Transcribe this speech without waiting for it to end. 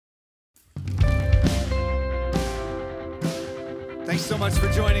Thanks so much for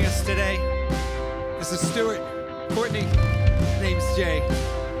joining us today. This is Stuart, Courtney, name's Jay.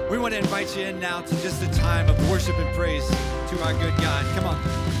 We want to invite you in now to just a time of worship and praise to our good God. Come on.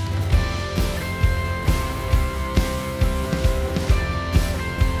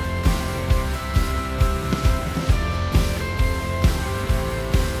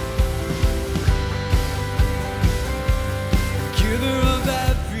 Giver of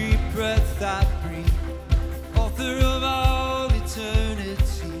every breath I breathe, author of all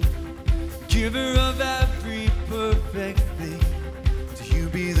eternity, giver of every perfect thing, to you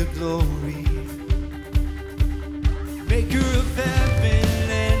be the glory. Maker of heaven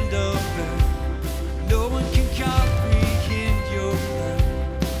and of earth, no one can comprehend your love.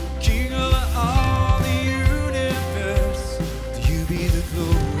 King over all the universe, to you be the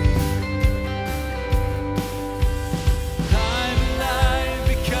glory.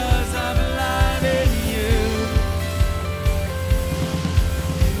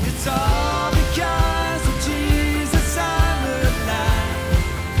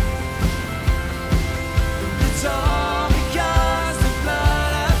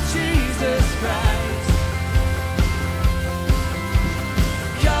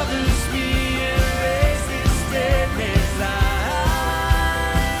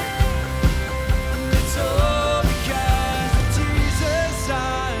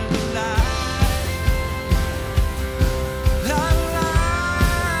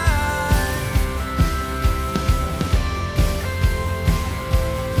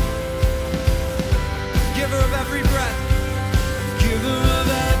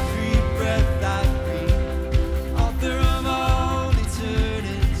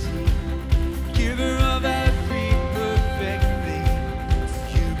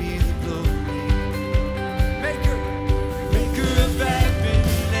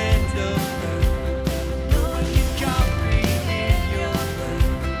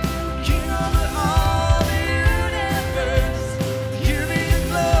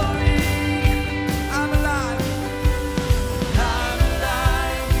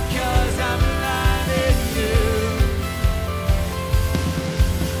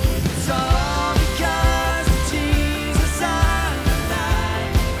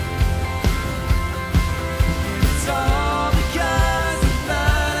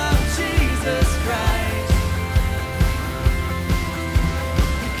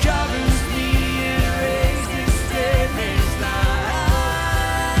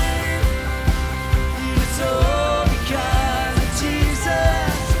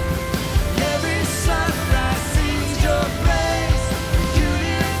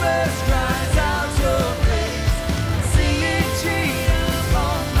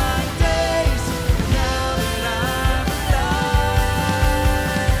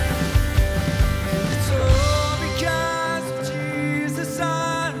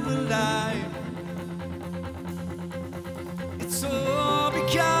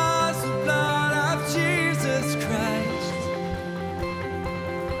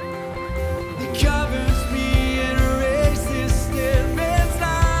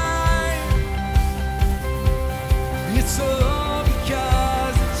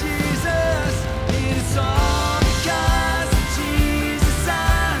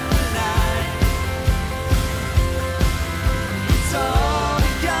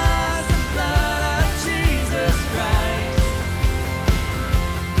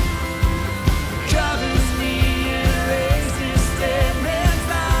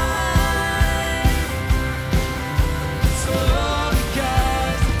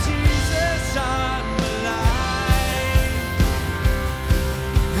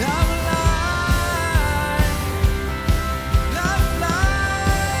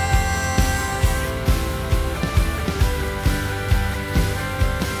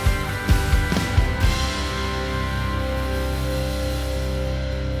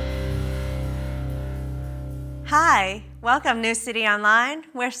 Hi, welcome New City Online.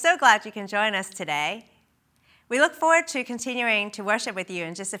 We're so glad you can join us today. We look forward to continuing to worship with you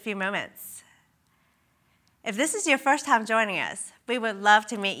in just a few moments. If this is your first time joining us, we would love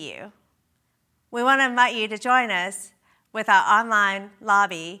to meet you. We want to invite you to join us with our online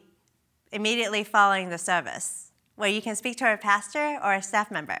lobby immediately following the service, where you can speak to our pastor or a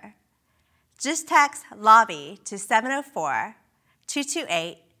staff member. Just text LOBBY to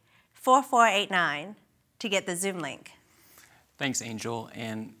 704-228-4489 to get the Zoom link. Thanks, Angel.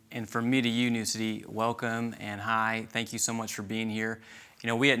 And from me to you, New City, welcome and hi. Thank you so much for being here. You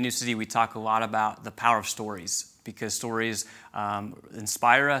know, we at New City, we talk a lot about the power of stories. because stories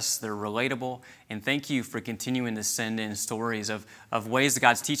inspire us, they're relatable, and thank you for continuing to send in stories of ways that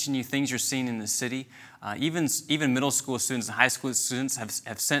God's teaching you, things you're seeing in the city. Even middle school students and high school students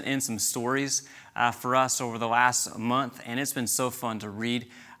have sent in some stories for us over the last month, and it's been so fun to read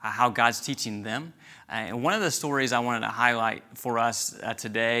how God's teaching them. And one of the stories I wanted to highlight for us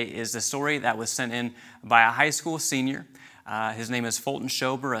today is the story that was sent in by a high school senior. His name is Fulton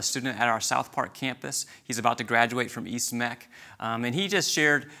Schober, a student at our South Park campus. He's about to graduate from East Mech. And he just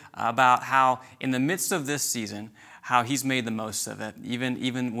shared about how in the midst of this season, how he's made the most of it,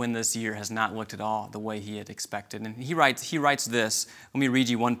 even when this year has not looked at all the way he had expected. And he writes this. Let me read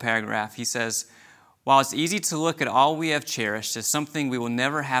you one paragraph. He says, "While it's easy to look at all we have cherished as something we will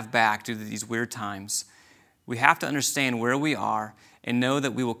never have back due to these weird times, we have to understand where we are and know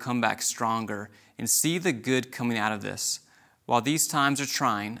that we will come back stronger and see the good coming out of this. While these times are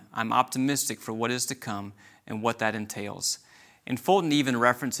trying, I'm optimistic for what is to come and what that entails." And Fulton even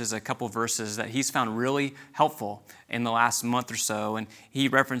references a couple verses that he's found really helpful in the last month or so. And he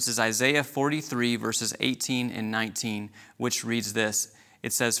references Isaiah 43, verses 18 and 19, which reads this.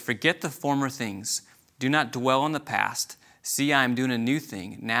 It says, "Forget the former things. Do not dwell on the past. See, I am doing a new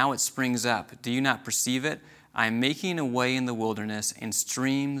thing. Now it springs up. Do you not perceive it? I am making a way in the wilderness and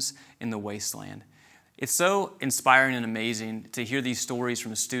streams in the wasteland." It's so inspiring and amazing to hear these stories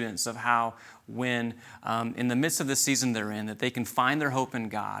from students of how when in the midst of the season they're in, that they can find their hope in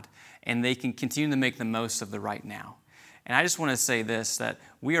God and they can continue to make the most of the right now. And I just want to say this, that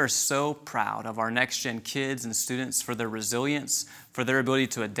we are so proud of our next-gen kids and students for their resilience, for their ability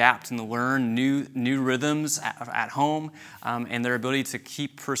to adapt and learn new rhythms at home, and their ability to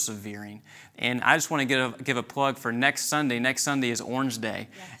keep persevering. And I just want to give a plug for next Sunday. Next Sunday is Orange Day.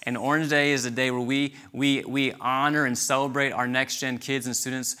 Yes. And Orange Day is a day where we honor and celebrate our next-gen kids and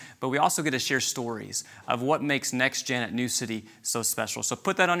students, but we also get to share stories of what makes next-gen at New City so special. So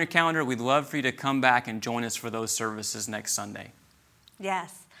put that on your calendar. We'd love for you to come back and join us for those services next Sunday.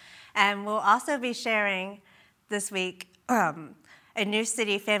 Yes. And we'll also be sharing this week a New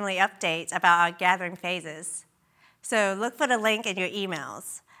City family update about our gathering phases. So look for the link in your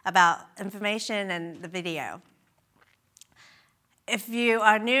emails about information and the video. If you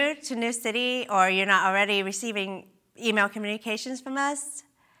are new to New City or you're not already receiving email communications from us,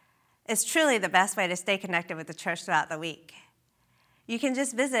 it's truly the best way to stay connected with the church throughout the week. You can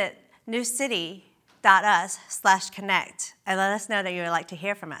just visit newcity.us/connect and let us know that you would like to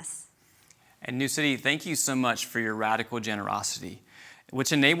hear from us. And New City, thank you so much for your radical generosity,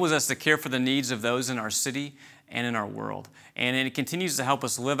 which enables us to care for the needs of those in our city and in our world. And it continues to help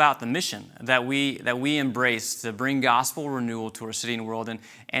us live out the mission that we embrace to bring gospel renewal to our city and world. And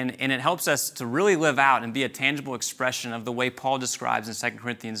it helps us to really live out and be a tangible expression of the way Paul describes in 2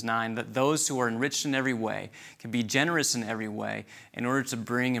 Corinthians 9, that those who are enriched in every way can be generous in every way in order to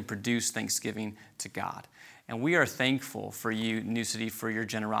bring and produce thanksgiving to God. And we are thankful for you, New City, for your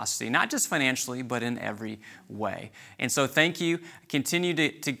generosity, not just financially, but in every way. And so thank you. Continue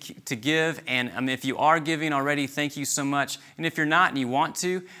to give. And if you are giving already, thank you so much. And if you're not and you want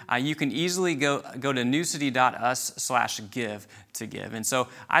to, you can easily go to newcity.us/give to give. And so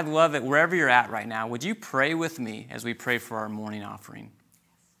I'd love it wherever you're at right now. Would you pray with me as we pray for our morning offering?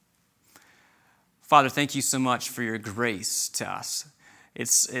 Father, thank you so much for your grace to us.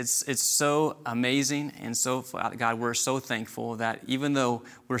 It's so amazing, and so, God, we're so thankful that even though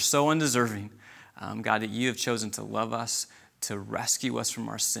we're so undeserving, God, that you have chosen to love us, to rescue us from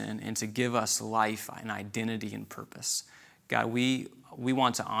our sin, and to give us life and identity and purpose. God, we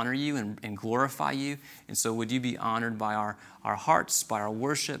want to honor you and glorify you, and so would you be honored by our hearts, by our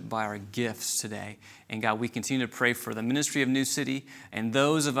worship, by our gifts today. And God, we continue to pray for the ministry of New City and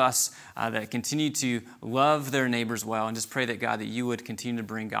those of us that continue to love their neighbors well, and just pray that, God, that you would continue to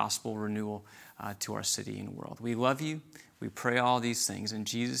bring gospel renewal to our city and world. We love you. We pray all these things in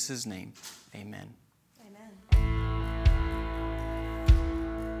Jesus' name. Amen.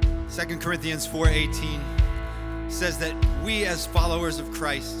 2 Corinthians 4:18 says that we as followers of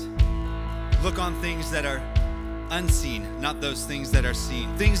Christ look on things that are unseen, not those things that are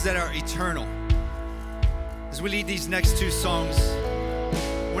seen, things that are eternal. As we lead these next two songs,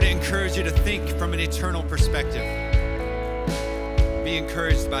 I want to encourage you to think from an eternal perspective. Be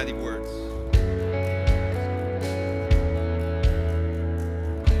encouraged by the words.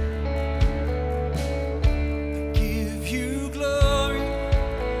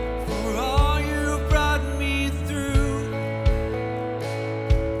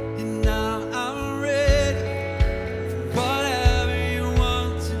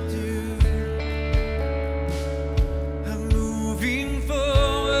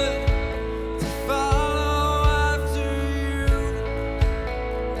 Follow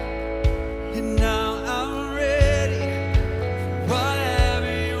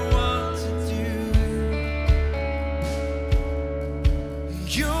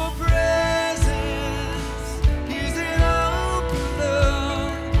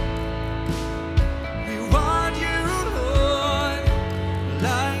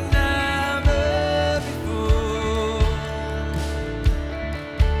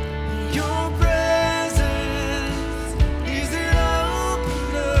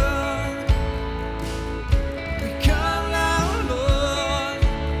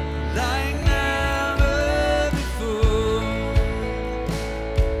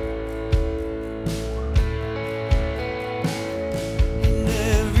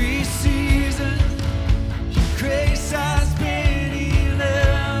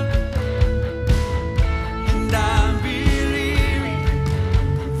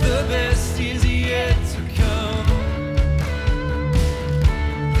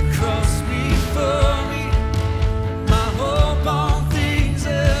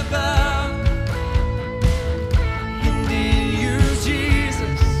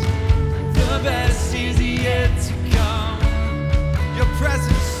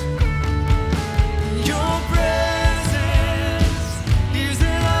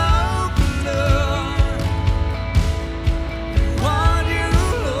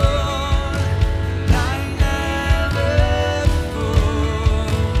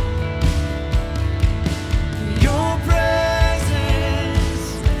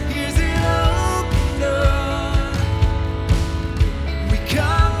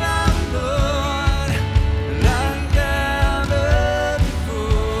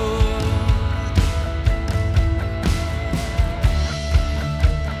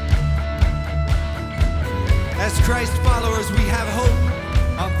As Christ followers, we have hope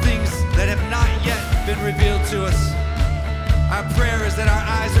on things that have not yet been revealed to us. Our prayer is that our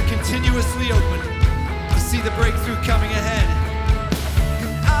eyes are continuously open to see the breakthrough coming ahead.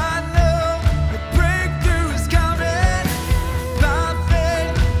 And I know the breakthrough is coming. By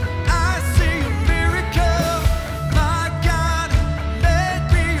faith, I see a miracle. My God made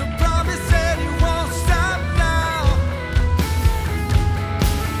me a promise and He won't stop now.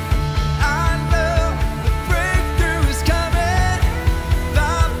 I know the breakthrough is coming.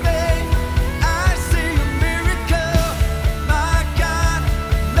 By faith, I see a miracle. My God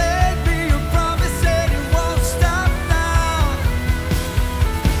made me a promise and He won't stop now.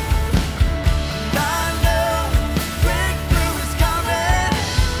 And I know breakthrough is coming.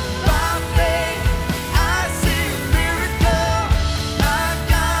 By faith, I see a miracle. My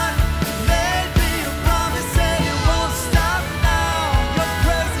God made me a promise and He won't stop now.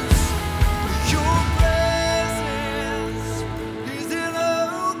 Your presence is an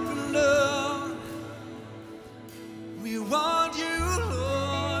open door. We want You,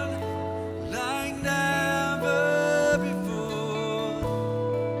 Lord, like never before.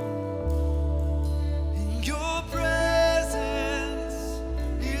 And Your presence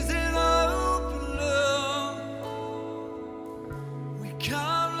is an open door. We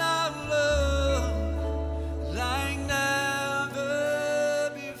come now, Lord, like never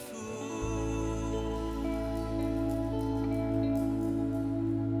before.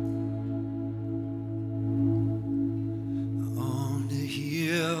 On the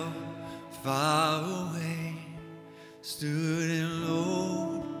hill far away stood an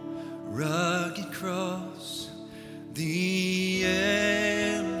old rugged cross, the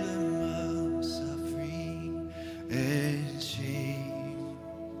emblem of suffering and shame.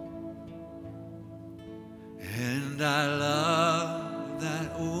 And I love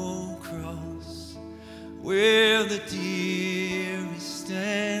that old cross where the dearest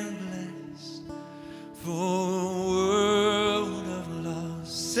and blessed for a world of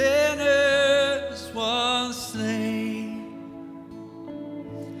lost sinners was slain.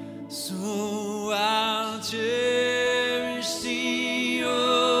 So I'll cherish the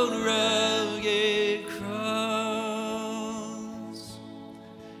old rugged cross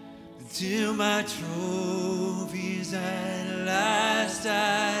till my trophies at last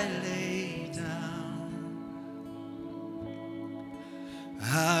I lay down.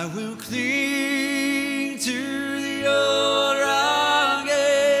 I will cling to the old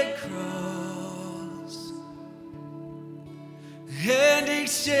rugged cross and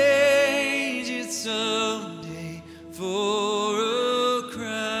exchange it someday for a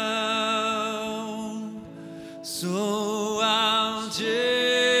crown. So I'll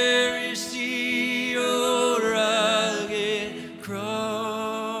cherish the old rugged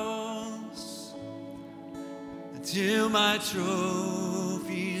cross until my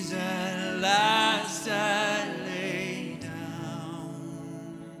trophies at last I lay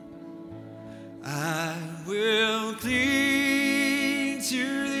down. I will cling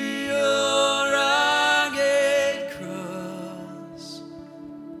to the old rugged cross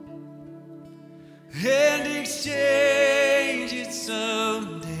and exchange it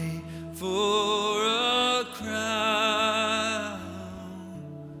someday for a crown.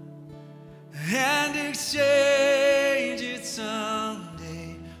 And exchange it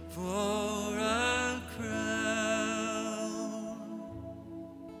someday for a crown.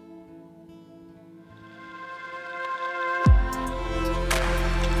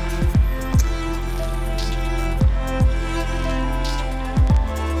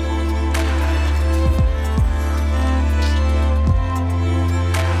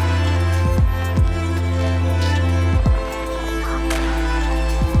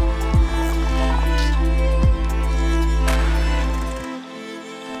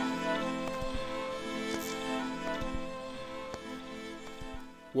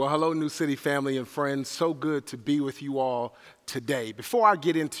 Well, hello, New City family and friends. So good to be with you all today. Before I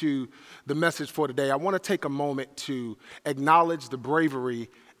get into the message for today, I want to take a moment to acknowledge the bravery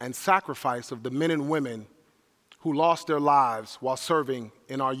and sacrifice of the men and women who lost their lives while serving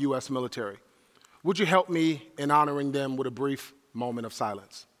in our U.S. military. Would you help me in honoring them with a brief moment of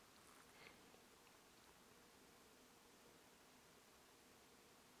silence?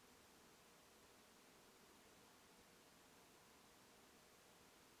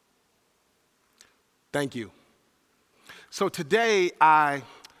 Thank you. So today I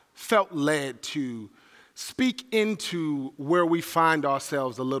felt led to speak into where we find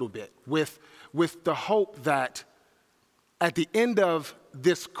ourselves a little bit with the hope that at the end of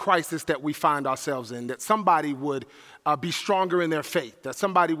this crisis that we find ourselves in, that somebody would be stronger in their faith, that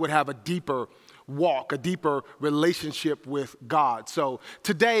somebody would have a deeper walk, a deeper relationship with God. So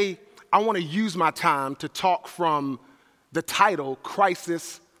today, I want to use my time to talk from the title,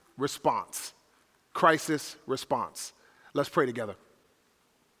 Crisis Response. Crisis Response. Let's pray together.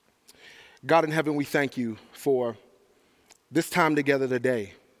 God in heaven, we thank you for this time together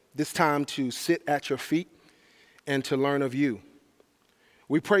today, this time to sit at your feet and to learn of you.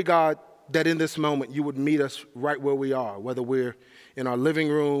 We pray, God, that in this moment you would meet us right where we are, whether we're in our living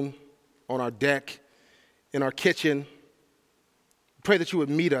room, on our deck, in our kitchen. Pray that you would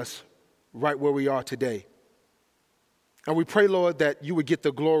meet us right where we are today. And we pray, Lord, that you would get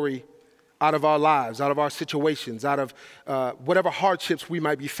the glory out of our lives, out of our situations, out of whatever hardships we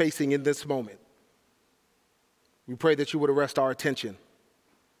might be facing in this moment. We pray that you would arrest our attention.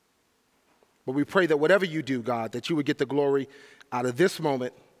 But we pray that whatever you do, God, that you would get the glory out of this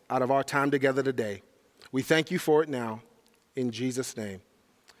moment, out of our time together today. We thank you for it now. In Jesus' name,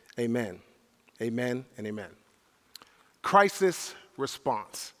 amen. Amen and amen. Crisis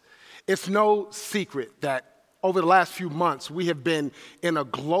response. It's no secret that over the last few months, we have been in a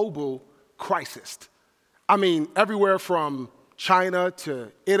global crisis. I mean, everywhere from China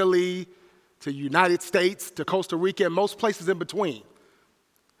to Italy to United States to Costa Rica and most places in between.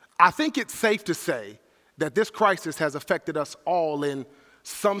 I think it's safe to say that this crisis has affected us all in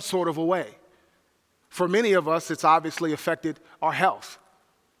some sort of a way. For many of us, it's obviously affected our health.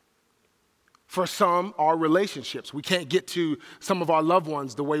 For some, our relationships. We can't get to some of our loved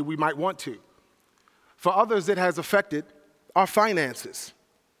ones the way we might want to. For others, it has affected our finances.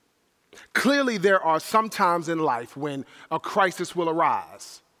 Clearly, there are some times in life when a crisis will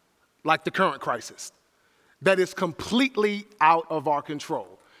arise, like the current crisis, that is completely out of our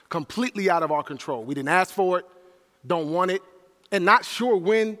control, completely out of our control. We didn't ask for it, don't want it, and not sure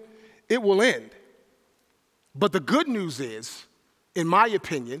when it will end. But the good news is, in my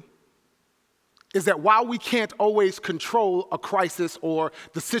opinion, is that while we can't always control a crisis or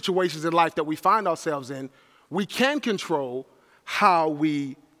the situations in life that we find ourselves in, we can control how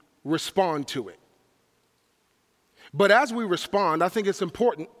we respond to it. But as we respond, I think it's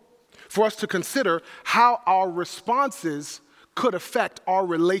important for us to consider how our responses could affect our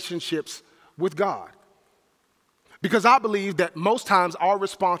relationships with God. Because I believe that most times our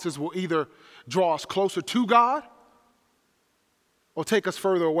responses will either draw us closer to God or take us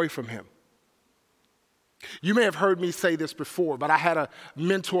further away from Him. You may have heard me say this before, but I had a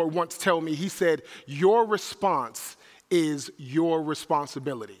mentor once tell me, he said, your response is your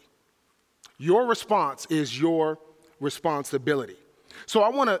responsibility. Your response is your responsibility. So I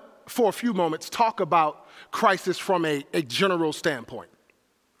want to, for a few moments, talk about crisis from a general standpoint.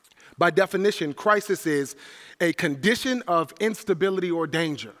 By definition, crisis is a condition of instability or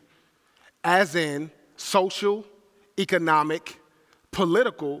danger, as in social, economic,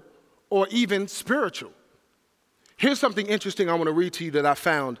 political, or even spiritual. Here's something interesting I want to read to you that I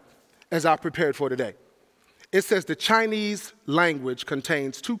found as I prepared for today. It says the Chinese language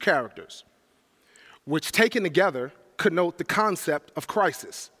contains two characters, which taken together connote the concept of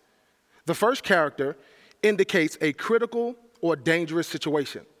crisis. The first character indicates a critical or dangerous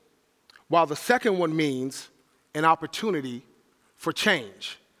situation, while the second one means an opportunity for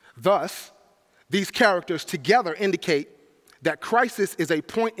change. Thus, these characters together indicate that crisis is a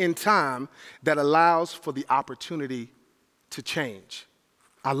point in time that allows for the opportunity to change.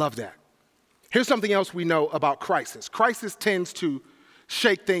 I love that. Here's something else we know about crisis. Crisis tends to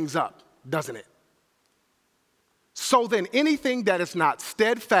shake things up, doesn't it? So then anything that is not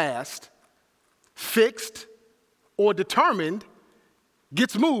steadfast, fixed, or determined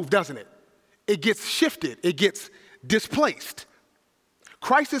gets moved, doesn't it? It gets shifted, it gets displaced.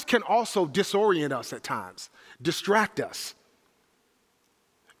 Crisis can also disorient us at times, distract us.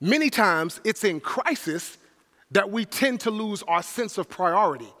 Many times it's in crisis that we tend to lose our sense of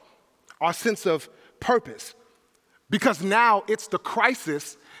priority, our sense of purpose, because now it's the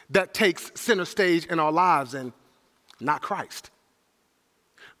crisis that takes center stage in our lives and not Christ.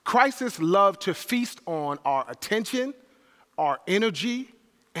 Crisis love to feast on our attention, our energy,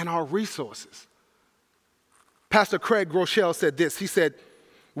 and our resources. Pastor Craig Groeschel said this. He said,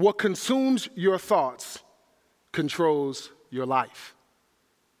 what consumes your thoughts controls your life.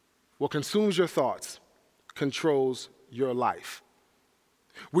 What consumes your thoughts controls your life.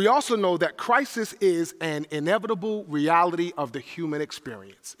 We also know that crisis is an inevitable reality of the human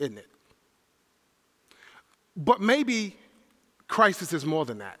experience, isn't it? But maybe crisis is more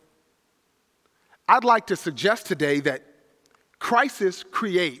than that. I'd like to suggest today that crisis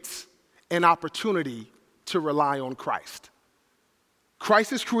creates an opportunity to rely on Christ.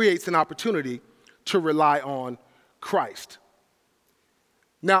 Crisis creates an opportunity to rely on Christ.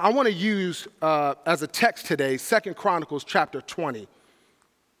 Now, I want to use as a text today 2 Chronicles chapter 20.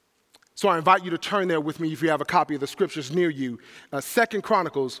 So I invite you to turn there with me if you have a copy of the scriptures near you. 2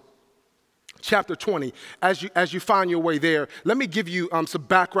 Chronicles chapter 20. As you find your way there, let me give you some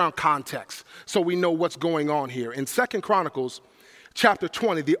background context so we know what's going on here. In 2 Chronicles chapter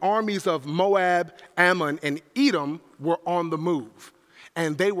 20, the armies of Moab, Ammon, and Edom were on the move,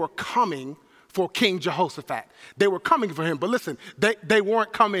 and they were coming for King Jehoshaphat. They were coming for him, but listen, they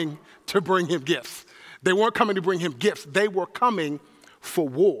weren't coming to bring him gifts. They weren't coming to bring him gifts. They were coming for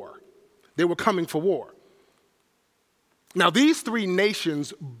war. They were coming for war. Now, these three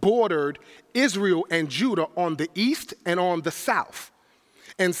nations bordered Israel and Judah on the east and on the south.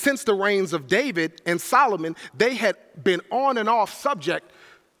 And since the reigns of David and Solomon, they had been on and off subject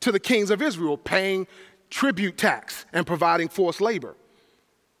to the kings of Israel, paying tribute tax and providing forced labor.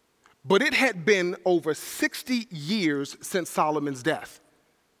 But it had been over 60 years since Solomon's death,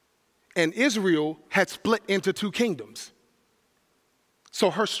 and Israel had split into two kingdoms. So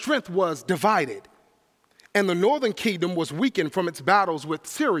her strength was divided, and the northern kingdom was weakened from its battles with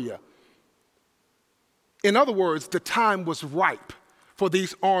Syria. In other words, the time was ripe for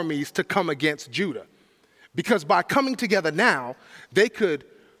these armies to come against Judah, because by coming together now, they could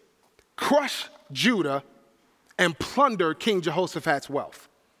crush Judah and plunder King Jehoshaphat's wealth.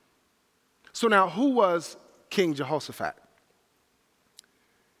 So now, who was King Jehoshaphat?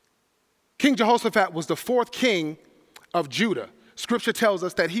 King Jehoshaphat was the fourth king of Judah. Scripture tells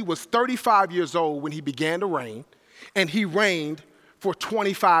us that he was 35 years old when he began to reign, and he reigned for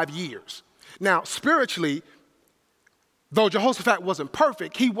 25 years. Now, spiritually, though Jehoshaphat wasn't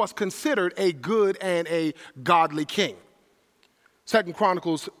perfect, he was considered a good and a godly king. 2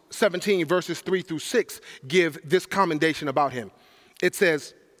 Chronicles 17, verses 3 through 6 give this commendation about him. It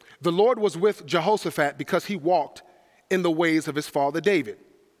says, "The Lord was with Jehoshaphat because he walked in the ways of his father David.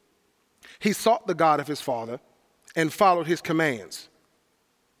 He sought the God of his father and followed his commands.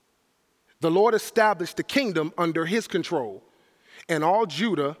 The Lord established the kingdom under his control, and all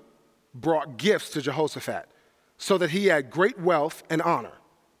Judah brought gifts to Jehoshaphat, so that he had great wealth and honor.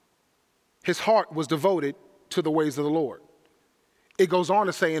 His heart was devoted to the ways of the Lord." It goes on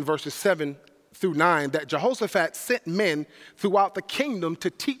to say in verses 7 through 9 that Jehoshaphat sent men throughout the kingdom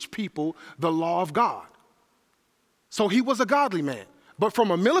to teach people the law of God. So he was a godly man. But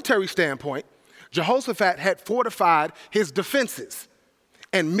from a military standpoint, Jehoshaphat had fortified his defenses,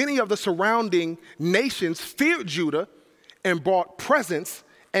 and many of the surrounding nations feared Judah and brought presents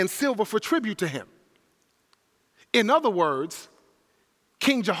and silver for tribute to him. In other words,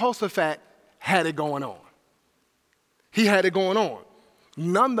 King Jehoshaphat had it going on. He had it going on.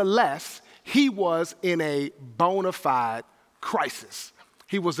 Nonetheless, he was in a bona fide crisis.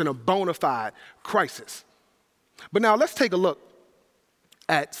 He was in a bona fide crisis. But now let's take a look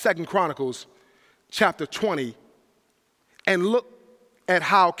at 2 Chronicles chapter 20 and look at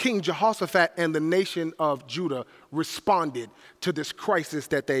how King Jehoshaphat and the nation of Judah responded to this crisis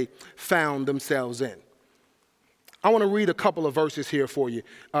that they found themselves in. I want to read a couple of verses here for you,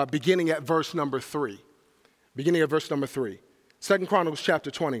 beginning at verse number 3. Beginning at verse number 3. 2 Chronicles chapter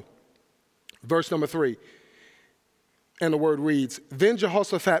 20, verse number 3. And the word reads, "Then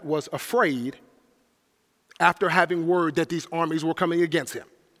Jehoshaphat was afraid after having word that these armies were coming against him.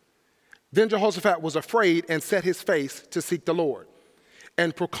 Then Jehoshaphat was afraid and set his face to seek the Lord,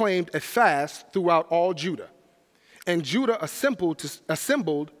 and proclaimed a fast throughout all Judah. And Judah assembled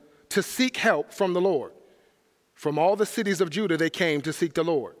to seek help from the Lord. From all the cities of Judah they came to seek the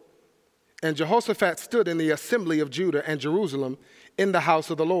Lord. And Jehoshaphat stood in the assembly of Judah and Jerusalem in the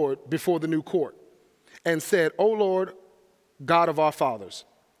house of the Lord before the new court, and said, O Lord, God of our fathers,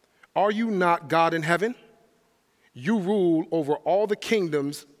 are you not God in heaven? You rule over all the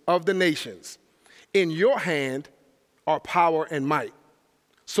kingdoms of the nations. In your hand are power and might,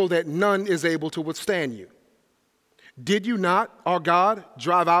 so that none is able to withstand you. Did you not, our God,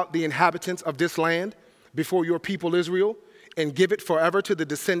 drive out the inhabitants of this land before your people Israel, and give it forever to the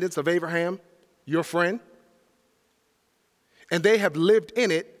descendants of Abraham, your friend? And they have lived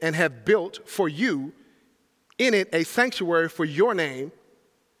in it and have built for you in it a sanctuary for your name,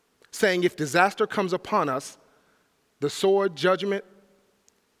 saying, if disaster comes upon us, the sword, judgment,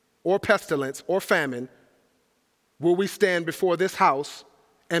 or pestilence, or famine, will we stand before this house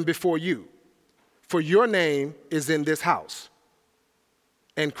and before you? For your name is in this house,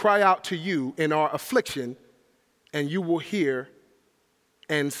 and cry out to you in our affliction, and you will hear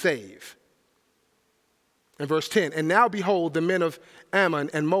and save. In verse 10, and now behold, the men of Ammon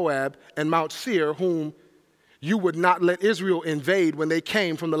and Moab and Mount Seir, whom you would not let Israel invade when they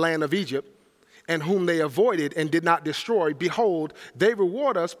came from the land of Egypt, and whom they avoided and did not destroy, behold, they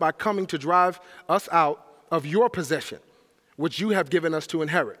reward us by coming to drive us out of your possession, which you have given us to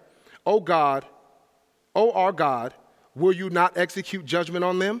inherit. O God, O our God, will you not execute judgment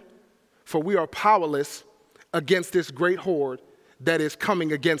on them? For we are powerless against this great horde that is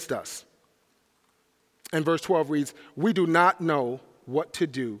coming against us. And verse 12 reads, we do not know what to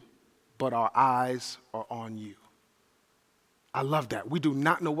do, but our eyes are on you. I love that. We do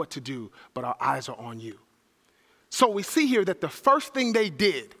not know what to do, but our eyes are on you. So we see here that the first thing they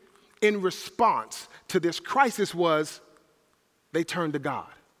did in response to this crisis was they turned to God.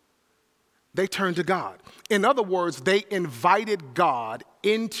 They turned to God. In other words, they invited God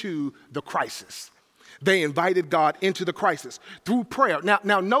into the crisis. They invited God into the crisis through prayer.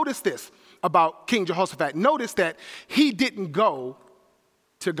 Now notice this about King Jehoshaphat. Notice that he didn't go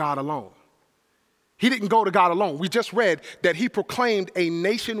to God alone. He didn't go to God alone. We just read that he proclaimed a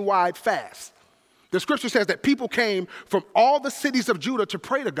nationwide fast. The scripture says that people came from all the cities of Judah to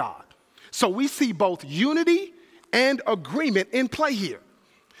pray to God. So we see both unity and agreement in play here.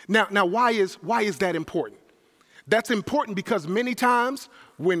 Now, why is that important? That's important because many times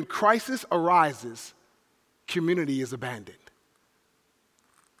when crisis arises, community is abandoned.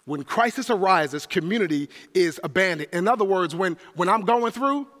 When crisis arises, community is abandoned. In other words, when I'm going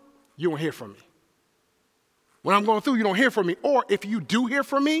through, you won't hear from me. When I'm going through, you don't hear from me. Or if you do hear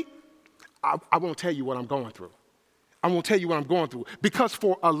from me, I won't tell you what I'm going through. I won't tell you what I'm going through. Because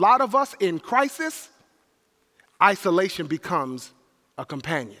for a lot of us in crisis, isolation becomes a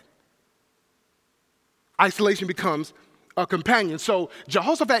companion. Isolation becomes a companion. So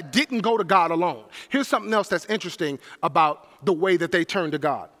Jehoshaphat didn't go to God alone. Here's something else that's interesting about the way that they turned to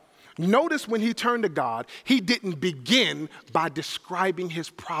God. Notice when he turned to God, he didn't begin by describing his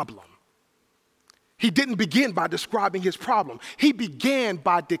problem. He didn't begin by describing his problem. He began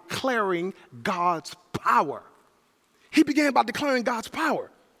by declaring God's power. He began by declaring God's power.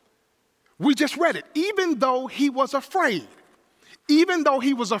 We just read it. Even though he was afraid,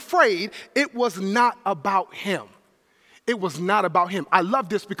 it was not about him. It was not about him. I love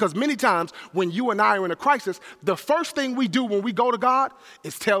this because many times when you and I are in a crisis, the first thing we do when we go to God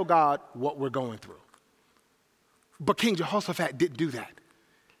is tell God what we're going through. But King Jehoshaphat didn't do that.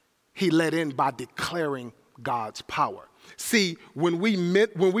 He led in by declaring God's power. See, when we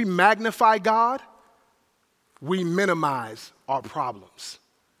magnify God, we minimize our problems.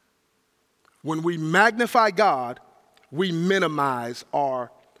 When we magnify God, we minimize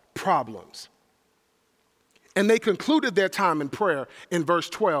our problems. And they concluded their time in prayer in verse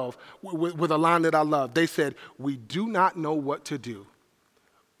 12 with a line that I love. They said, we do not know what to do,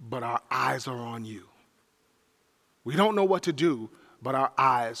 but our eyes are on you. We don't know what to do, but our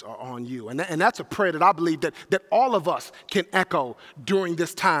eyes are on you. And that's a prayer that I believe that all of us can echo during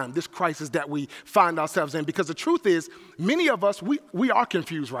this time, this crisis that we find ourselves in. Because the truth is, many of us, we are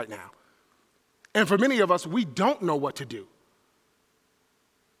confused right now. And for many of us, we don't know what to do.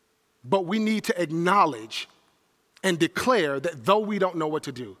 But we need to acknowledge and declare that though we don't know what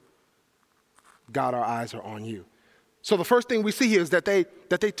to do, God, our eyes are on you. So the first thing we see here is that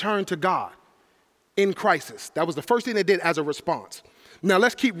they turned to God in crisis. That was the first thing they did as a response. Now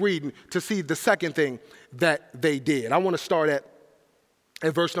let's keep reading to see the second thing that they did. I want to start at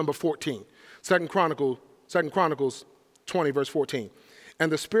verse number 14. Second Chronicles 20, verse 14.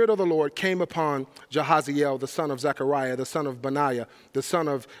 And the Spirit of the Lord came upon Jahaziel, the son of Zechariah, the son of Benaiah, the son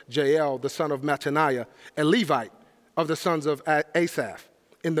of Jael, the son of Mattaniah, a Levite of the sons of Asaph,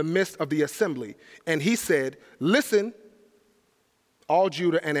 in the midst of the assembly. And he said, listen, all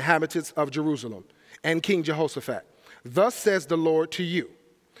Judah and inhabitants of Jerusalem, and King Jehoshaphat, thus says the Lord to you,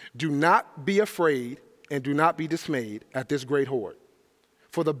 do not be afraid and do not be dismayed at this great horde,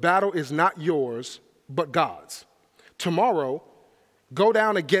 for the battle is not yours, but God's. Tomorrow, go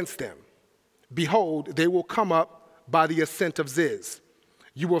down against them. Behold, they will come up by the ascent of Ziz.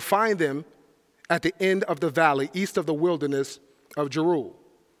 You will find them at the end of the valley, east of the wilderness of Jeruel.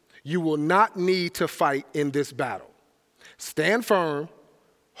 You will not need to fight in this battle. Stand firm,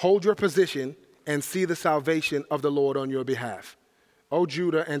 hold your position, and see the salvation of the Lord on your behalf. O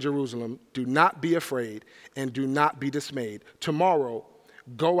Judah and Jerusalem, do not be afraid and do not be dismayed. Tomorrow,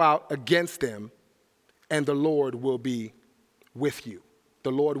 go out against them, and the Lord will be with you.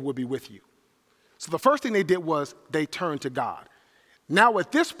 The Lord will be with you. So the first thing they did was they turned to God. Now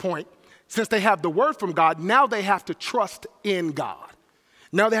at this point, since they have the word from God, now they have to trust in God.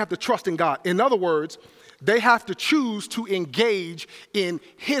 Now they have to trust in God. In other words, they have to choose to engage in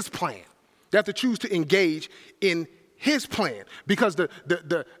his plan. They have to choose to engage in his plan because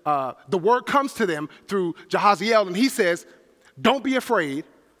the word comes to them through Jahaziel, and he says, don't be afraid,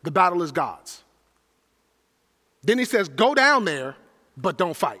 the battle is God's. Then he says, go down there, but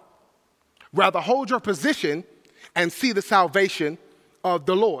don't fight. Rather hold your position and see the salvation of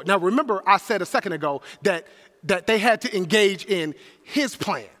the Lord. Now remember, I said a second ago that they had to engage in his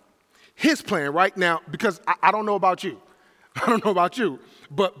plan. His plan right now, because I don't know about you. I don't know about you,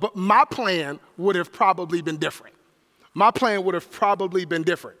 but my plan would have probably been different. My plan would have probably been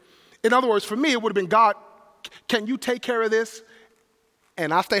different. In other words, for me, it would have been, God, can you take care of this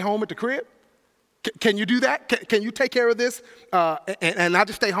and I stay home at the crib? Can you do that? Can you take care of this and I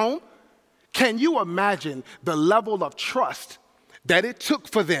just stay home? Can you imagine the level of trust that it took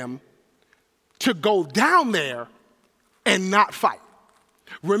for them to go down there and not fight?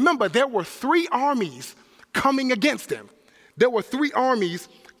 Remember, there were 3 armies coming against them. There were 3 armies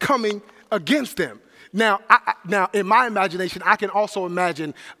coming against them. Now, in my imagination, I can also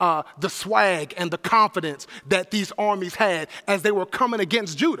imagine the swag and the confidence that these armies had as they were coming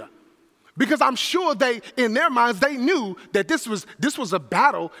against Judah. Because I'm sure in their minds, they knew that this was a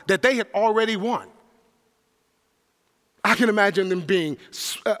battle that they had already won. I can imagine them being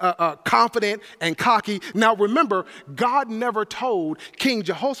confident and cocky. Now remember, God never told King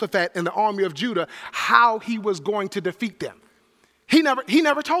Jehoshaphat and the army of Judah how he was going to defeat them. He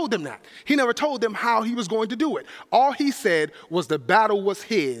never told them that. He never told them how he was going to do it. All he said was the battle was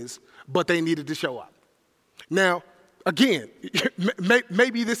his, but they needed to show up. Now, again,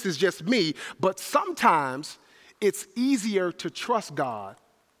 maybe this is just me, but sometimes it's easier to trust God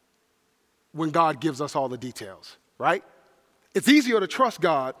when God gives us all the details, right? It's easier to trust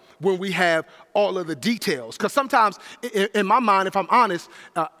God when we have all of the details. Because sometimes, in my mind, if I'm honest,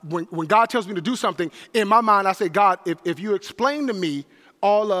 when God tells me to do something, in my mind, I say, God, if you explain to me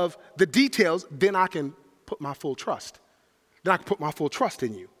all of the details, then I can put my full trust. Then I can put my full trust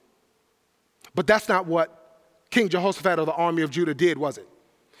in you. But that's not what King Jehoshaphat of the army of Judah did, was it?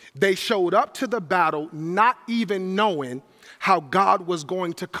 They showed up to the battle not even knowing how God was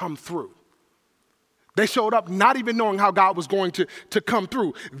going to come through. They showed up not even knowing how God was going to come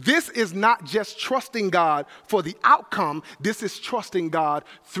through. This is not just trusting God for the outcome. This is trusting God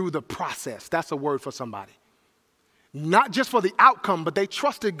through the process. That's a word for somebody. Not just for the outcome, but they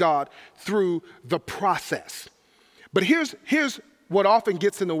trusted God through the process. But here's what often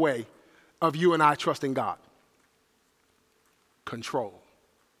gets in the way of you and I trusting God. Control.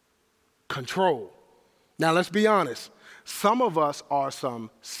 Control. Now, let's be honest. Some of us are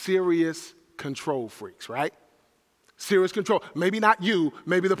some serious control freaks, right? Serious control. Maybe not you,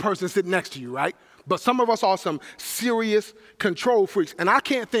 maybe the person sitting next to you, right? But some of us are some serious control freaks. And I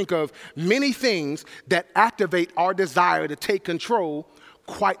can't think of many things that activate our desire to take control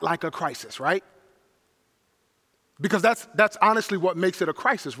quite like a crisis, right? Because that's honestly what makes it a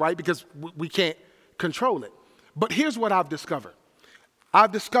crisis, right? Because we can't control it. But here's what I've discovered.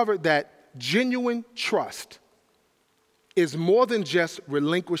 I've discovered that genuine trust is more than just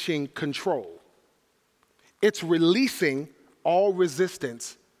relinquishing control. It's releasing all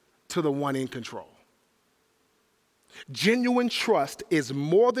resistance to the one in control. Genuine trust is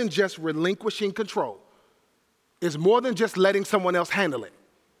more than just relinquishing control. It's more than just letting someone else handle it.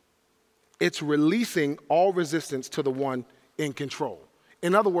 It's releasing all resistance to the one in control.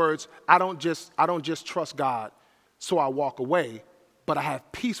 In other words, I don't just trust God so I walk away, but I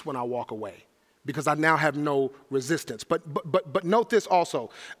have peace when I walk away, because I now have no resistance. But note this also.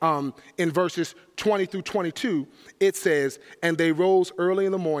 In verses 20 through 22, it says, and they rose early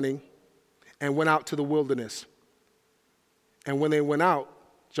in the morning and went out to the wilderness. And when they went out,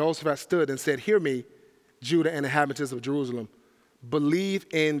 Jehoshaphat stood and said, hear me, Judah and inhabitants of Jerusalem. Believe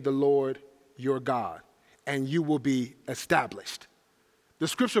in the Lord your God, and you will be established. The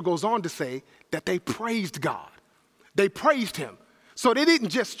scripture goes on to say that they praised God. They praised him. So they didn't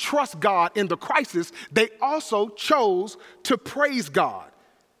just trust God in the crisis, they also chose to praise God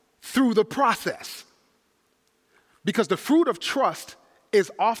through the process. Because the fruit of trust is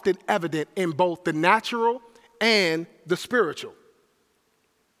often evident in both the natural and the spiritual.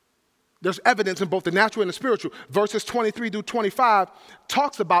 There's evidence in both the natural and the spiritual. Verses 23 through 25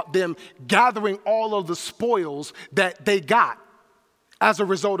 talks about them gathering all of the spoils that they got as a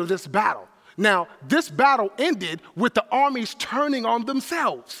result of this battle. Now, this battle ended with the armies turning on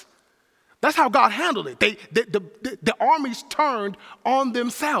themselves. That's how God handled it. The armies turned on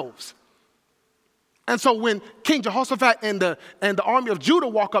themselves. And so when King Jehoshaphat and the army of Judah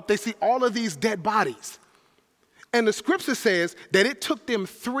walk up, they see all of these dead bodies. And the scripture says that it took them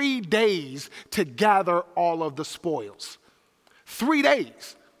 3 days to gather all of the spoils. 3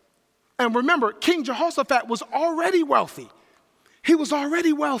 days. And remember, King Jehoshaphat was already wealthy. He was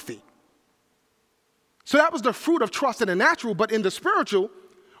already wealthy. So that was the fruit of trust in the natural, but in the spiritual,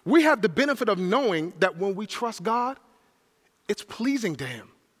 We have the benefit of knowing that when we trust God, it's pleasing to him.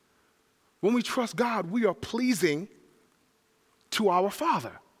 When we trust God, we are pleasing to our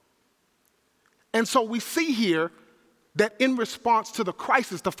Father. And so we see here that in response to the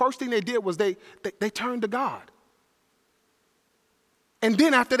crisis, the first thing they did was they turned to God. And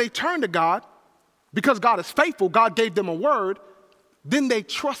then after they turned to God, because God is faithful, God gave them a word, then they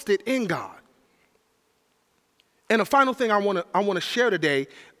trusted in God. And the final thing I want to share today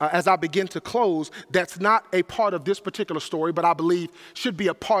as I begin to close, that's not a part of this particular story, but I believe should be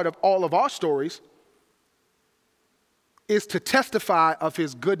a part of all of our stories, is to testify of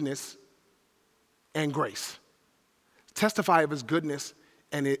his goodness and grace. Testify of his goodness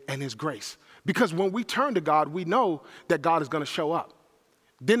and his grace. Because when we turn to God, we know that God is going to show up.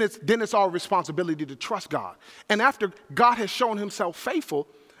 Then it's our responsibility to trust God. And after God has shown himself faithful,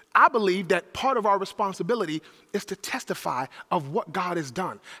 I believe that part of our responsibility is to testify of what God has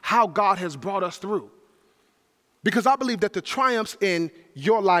done, how God has brought us through. Because I believe that the triumphs in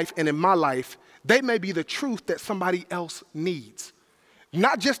your life and in my life, they may be the truth that somebody else needs.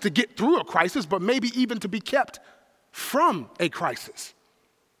 Not just to get through a crisis, but maybe even to be kept from a crisis.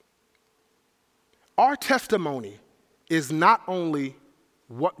 Our testimony is not only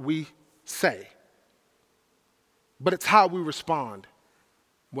what we say, but it's how we respond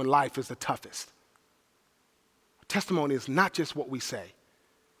when life is the toughest. Testimony is not just what we say,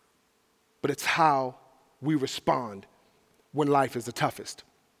 but it's how we respond when life is the toughest.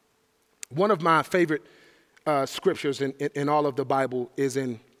 One of my favorite scriptures in all of the Bible is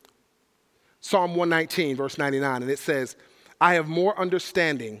in Psalm 119, verse 99, and it says, I have more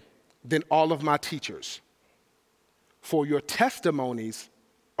understanding than all of my teachers, for your testimonies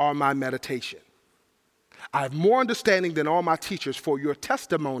are my meditation. I have more understanding than all my teachers, for your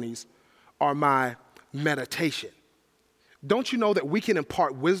testimonies are my meditation. Don't you know that we can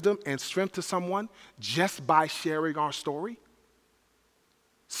impart wisdom and strength to someone just by sharing our story?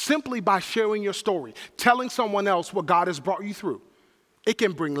 Simply by sharing your story, telling someone else what God has brought you through. It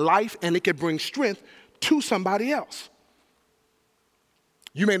can bring life and it can bring strength to somebody else.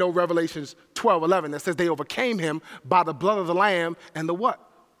 You may know Revelations 12:11 that says they overcame him by the blood of the Lamb and the what?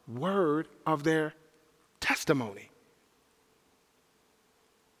 Word of their testimony.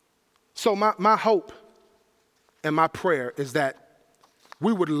 So my hope and my prayer is that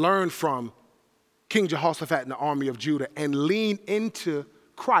we would learn from King Jehoshaphat and the army of Judah and lean into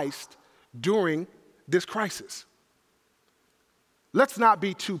Christ during this crisis. Let's not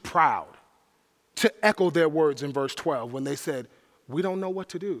be too proud to echo their words in verse 12 when they said, we don't know what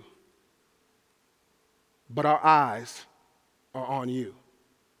to do, but our eyes are on you.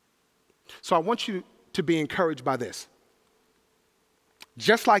 So I want you to be encouraged by this.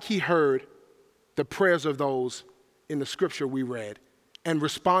 Just like he heard the prayers of those in the scripture we read and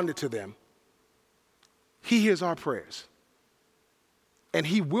responded to them, he hears our prayers. And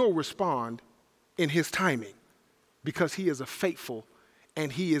he will respond in his timing because he is a faithful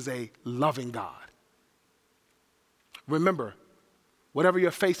and he is a loving God. Remember, whatever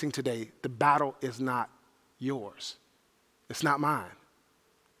you're facing today, the battle is not yours. It's not mine,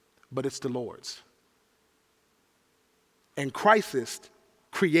 but it's the Lord's. And crisis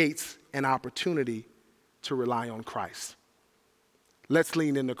creates an opportunity to rely on Christ. Let's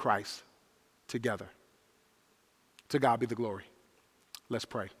lean into Christ together. To God be the glory. Let's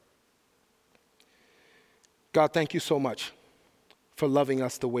pray. God, thank you so much for loving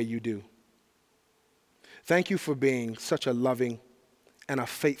us the way you do. Thank you for being such a loving and a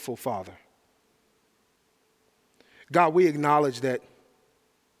faithful Father. God, we acknowledge that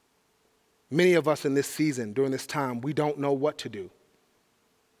many of us in this season, during this time, we don't know what to do.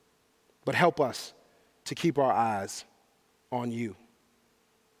 But help us to keep our eyes on you.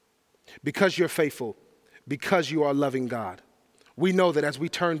 Because you're faithful, because you are a loving God, we know that as we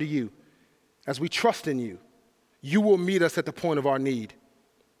turn to you, as we trust in you, you will meet us at the point of our need,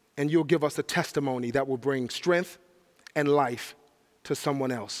 and you'll give us a testimony that will bring strength and life to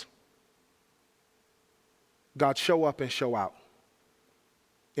someone else. God, show up and show out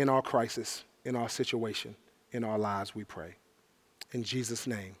in our crisis, in our situation, in our lives, we pray. In Jesus'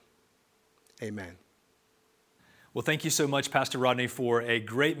 name, amen. Well, thank you so much, Pastor Rodney, for a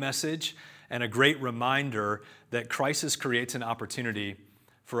great message and a great reminder that crisis creates an opportunity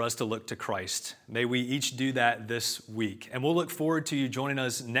for us to look to Christ. May we each do that this week. And we'll look forward to you joining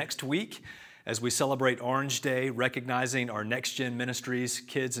us next week as we celebrate Orange Day, recognizing our Next Gen ministries,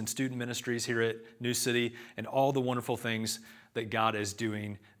 kids and student ministries here at New City, and all the wonderful things that God is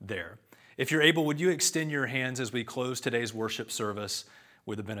doing there. If you're able, would you extend your hands as we close today's worship service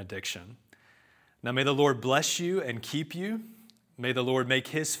with a benediction? Now may the Lord bless you and keep you. May the Lord make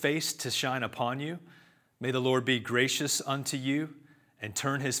his face to shine upon you. May the Lord be gracious unto you and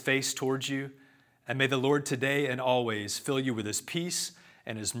turn his face towards you. And may the Lord today and always fill you with his peace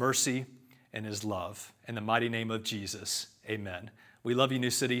and his mercy and his love. In the mighty name of Jesus, amen. We love you,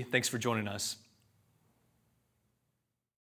 New City. Thanks for joining us.